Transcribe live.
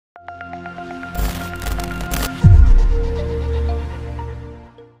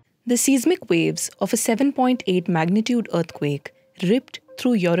The seismic waves of a 7.8 magnitude earthquake ripped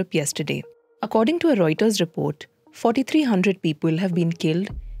through Europe yesterday. According to a Reuters report, 4,300 people have been killed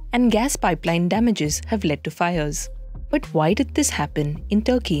and gas pipeline damages have led to fires. But why did this happen in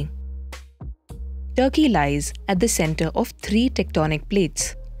Turkey? Turkey lies at the center of three tectonic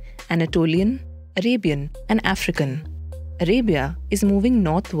plates: Anatolian, Arabian, and African. Arabia is moving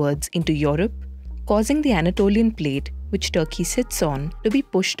northwards into Europe, causing the Anatolian plate, which Turkey sits on, to be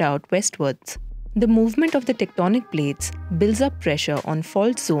pushed out westwards. The movement of the tectonic plates builds up pressure on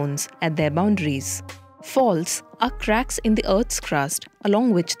fault zones at their boundaries. Faults are cracks in the Earth's crust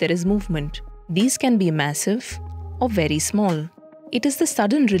along which there is movement. These can be massive or very small. It is the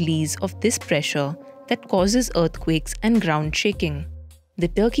sudden release of this pressure that causes earthquakes and ground shaking. The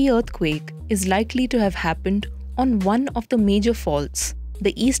Turkey earthquake is likely to have happened on one of the major faults,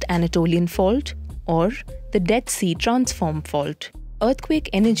 the East Anatolian fault or the Dead Sea Transform fault. Earthquake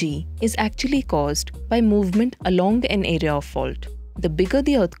energy is actually caused by movement along an area of fault. The bigger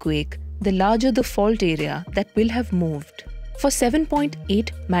the earthquake, the larger the fault area that will have moved. For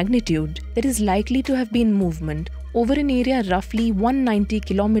 7.8 magnitude, there is likely to have been movement over an area roughly 190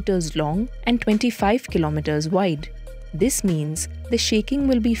 kilometers long and 25 kilometers wide. This means the shaking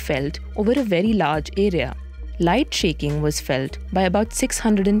will be felt over a very large area. Light shaking was felt by about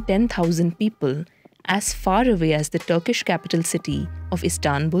 610,000 people as far away as the Turkish capital city of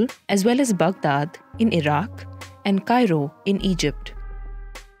Istanbul, as well as Baghdad in Iraq and Cairo in Egypt.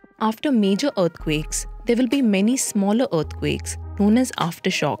 After major earthquakes, there will be many smaller earthquakes known as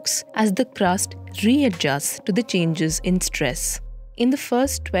aftershocks as the crust readjusts to the changes in stress. In the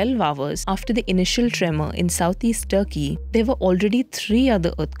first 12 hours after the initial tremor in southeast Turkey, there were already 3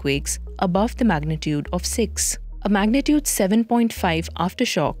 other earthquakes above the magnitude of 6. A magnitude 7.5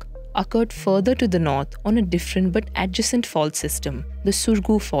 aftershock occurred further to the north on a different but adjacent fault system, the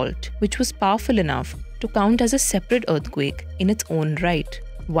Surgu fault, which was powerful enough to count as a separate earthquake in its own right.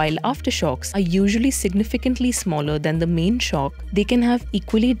 While aftershocks are usually significantly smaller than the main shock, they can have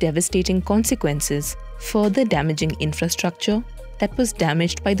equally devastating consequences, further damaging infrastructure that was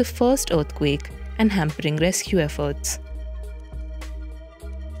damaged by the first earthquake and hampering rescue efforts.